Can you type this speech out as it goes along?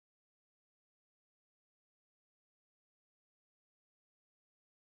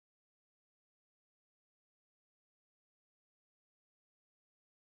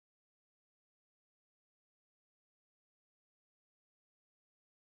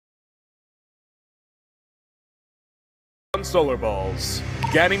On Solarballs,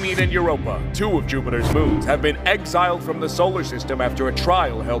 Ganymede and Europa, two of Jupiter's moons, have been exiled from the solar system after a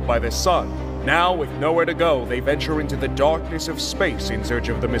trial held by the sun. Now, with nowhere to go, they venture into the darkness of space in search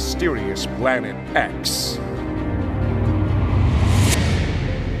of the mysterious planet X.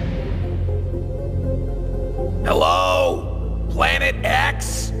 Hello? Planet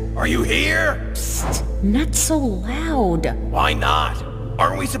X? Are you here? Psst, not so loud. Why not?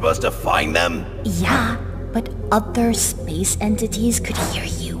 Aren't we supposed to find them? Yeah, but other space entities could hear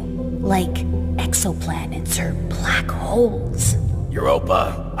you. Like exoplanets or black holes.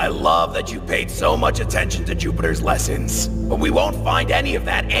 Europa, I love that you paid so much attention to Jupiter's lessons. But we won't find any of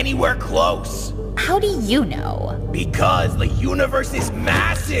that anywhere close. How do you know? Because the universe is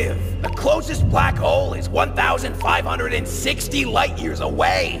massive. The closest black hole is 1,560 light years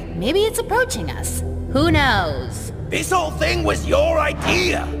away. Maybe it's approaching us. Who knows? This whole thing was your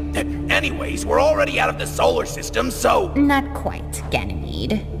idea. Anyways, we're already out of the solar system, so... Not quite,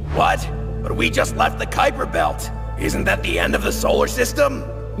 Ganymede. What? But we just left the Kuiper Belt. Isn't that the end of the solar system?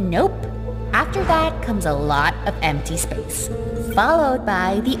 Nope. After that comes a lot of empty space, followed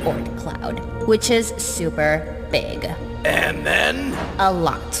by the Oort cloud, which is super big. And then? A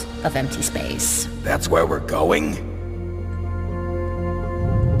lot of empty space. That's where we're going?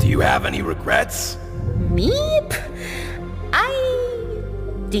 Do you have any regrets? Meep?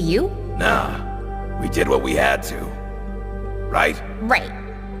 Do you? Nah. We did what we had to. Right? Right.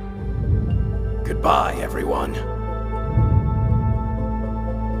 Goodbye, everyone.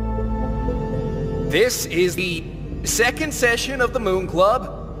 This is the second session of the Moon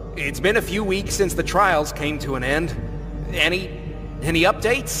Club. It's been a few weeks since the trials came to an end. Any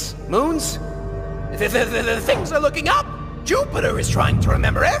updates, Moons? The things are looking up! Jupiter is trying to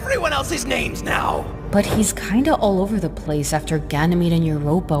remember everyone else's names now! But he's kinda all over the place after Ganymede and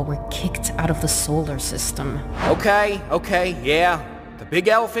Europa were kicked out of the solar system. Okay, yeah. The big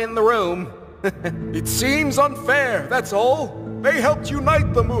elephant in the room. It seems unfair, that's all. They helped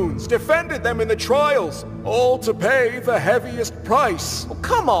unite the moons, defended them in the trials, all to pay the heaviest price. Well,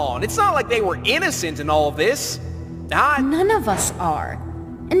 come on, it's not like they were innocent in all of this. None of us are.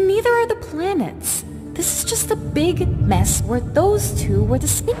 And neither are the planets. This is just a big mess where those two were the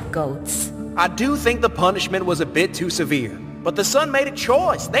scapegoats. I do think the punishment was a bit too severe. But the sun made a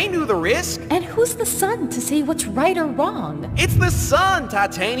choice. They knew the risk. And who's the sun to say what's right or wrong? It's the sun,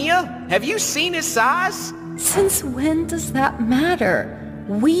 Titania. Have you seen his size? Since when does that matter?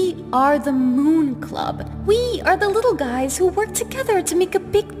 We are the Moon Club. We are the little guys who work together to make a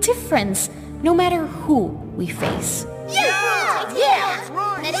big difference, no matter who we face. Yeah!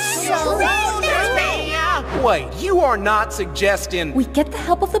 That's so Wait, you are not suggesting... We get the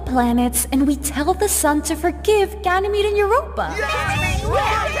help of the planets, and we tell the sun to forgive Ganymede and Europa.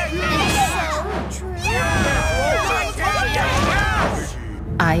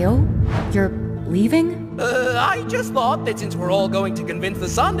 Io, you're leaving? I just thought that since we're all going to convince the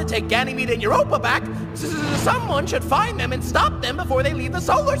sun to take Ganymede and Europa back, someone should find them and stop them before they leave the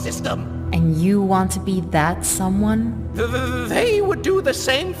solar system. And you want to be that someone? They would do the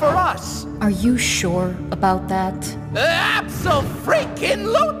same for us. Are you sure about that?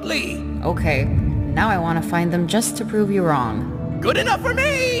 Abso-freaking-lutely! Okay, now I want to find them just to prove you wrong. Good enough for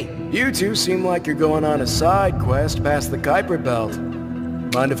me! You two seem like you're going on a side quest past the Kuiper Belt.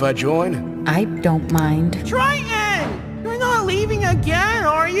 Mind if I join? I don't mind. Triton! You're not leaving again,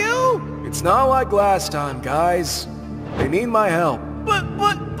 are you? It's not like last time, guys. They need my help. But...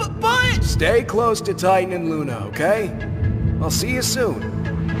 Stay close to Titan and Luna, okay? I'll see you soon.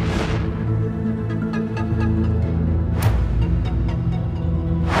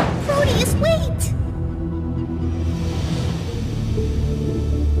 Proteus, wait!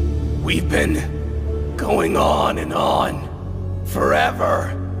 We've been going on and on.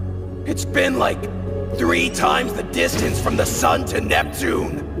 Forever. It's been like 3 times the distance from the sun to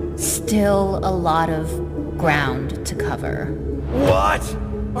Neptune. Still a lot of ground to cover. What?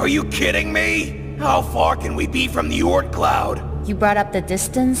 Are you kidding me? How far can we be from the Oort cloud? You brought up the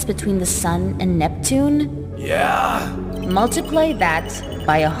distance between the sun and Neptune? Yeah. Multiply that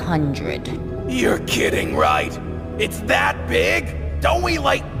by 100. You're kidding, right? It's that big? Don't we,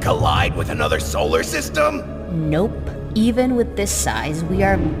 like, collide with another solar system? Nope. Even with this size, we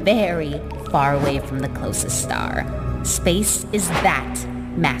are very far away from the closest star. Space is that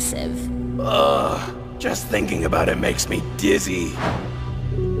massive. Just thinking about it makes me dizzy.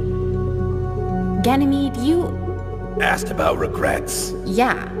 Ganymede, you... Asked about regrets.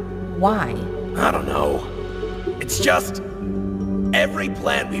 Yeah. Why? I don't know. It's just... every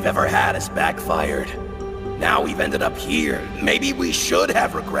plan we've ever had has backfired. Now we've ended up here. Maybe we should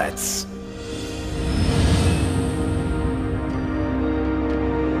have regrets.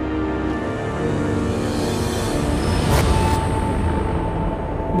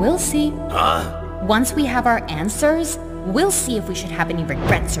 We'll see. Huh? Once we have our answers, we'll see if we should have any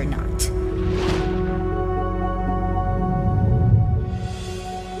regrets or not.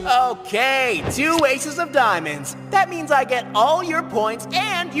 Okay, 2 aces of diamonds. That means I get all your points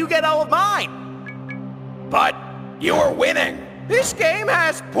and you get all of mine. But you're winning. This game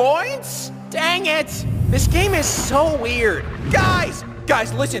has points? Dang it. This game is so weird. Guys,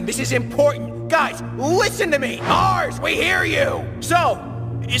 listen, this is important. Guys, listen to me. Ours, we hear you.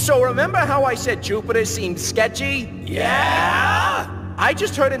 So remember how I said Jupiter seemed sketchy? Yeah? I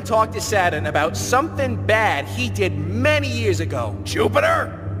just heard him talk to Saturn about something bad he did many years ago.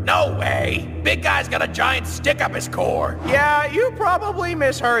 Jupiter? No way. Big guy's got a giant stick up his core. Yeah, you probably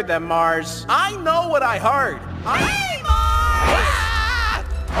misheard them, Mars. I know what I heard. Hey, Mars! Ah!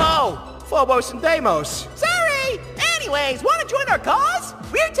 Oh, Phobos and Deimos. Sorry! Anyways, wanna join our cause?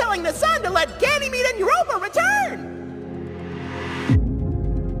 We're telling the sun to let Ganymede and Europa return!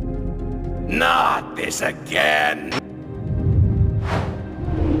 Not this again.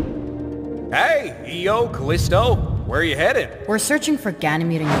 Hey, EO, Callisto, where are you headed? We're searching for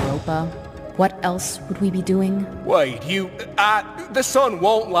Ganymede and Europa. What else would we be doing? Wait, the sun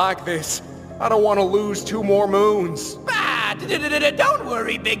won't like this. I don't want to lose 2 more moons. Ah, don't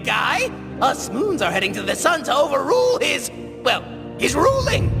worry, big guy. Us moons are heading to the sun to overrule his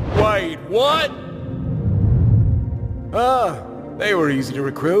ruling. Wait, what? They were easy to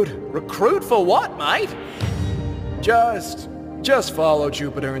recruit. Recruit for what, mate? Just follow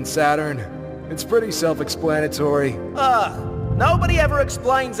Jupiter and Saturn. It's pretty self-explanatory. Nobody ever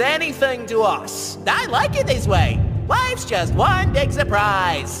explains anything to us. I like it this way. Life's just one big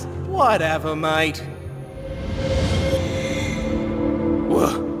surprise. Whatever, mate.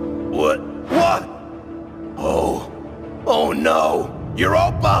 What? Oh no!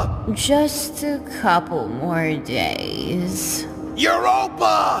 Europa! Just a couple more days.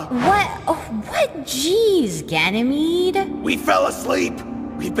 Europa! What? Oh, what? Jeez, Ganymede. We fell asleep.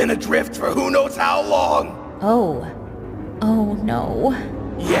 We've been adrift for who knows how long. Oh no.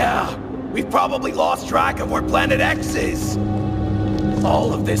 Yeah, we've probably lost track of where Planet X is.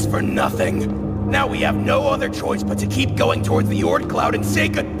 All of this for nothing. Now we have no other choice but to keep going towards the Oort cloud and say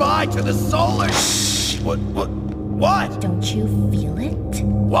goodbye to the solar... What? Don't you feel it?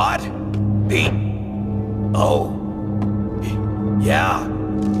 What? Oh. Yeah.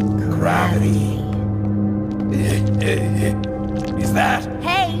 Gravity. Is that...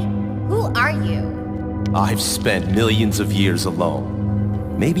 Hey, who are you? I've spent millions of years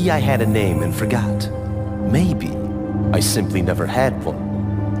alone. Maybe I had a name and forgot. Maybe I simply never had one.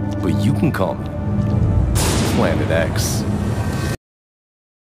 But you can call me Planet X.